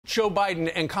Joe Biden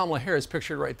and Kamala Harris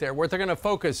pictured right there, what they're going to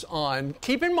focus on.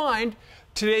 Keep in mind,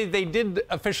 today they did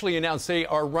officially announce they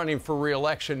are running for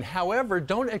re-election. However,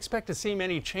 don't expect to see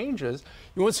many changes.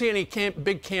 You won't see any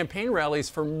big campaign rallies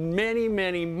for many,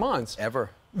 many months.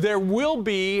 Ever. There will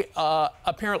be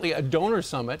apparently a donor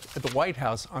summit at the White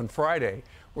House on Friday,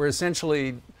 where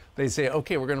essentially they say,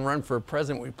 okay, we're going to run for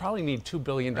president. We probably need $2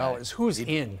 billion. Right. Who's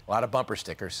in? A lot of bumper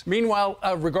stickers. Meanwhile,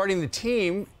 regarding the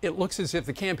team, it looks as if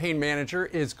the campaign manager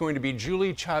is going to be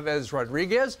Julie Chavez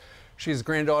Rodriguez. She's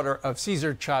granddaughter of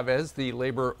Cesar Chavez, the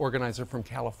labor organizer from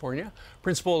California.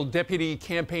 Principal deputy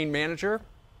campaign manager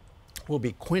will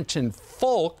be Quentin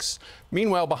Fulks.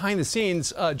 Meanwhile, behind the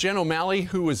scenes, Jen O'Malley,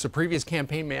 who was the previous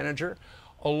campaign manager,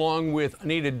 along with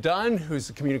Anita Dunn, who's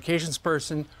the communications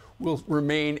person, will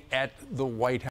remain at the White House.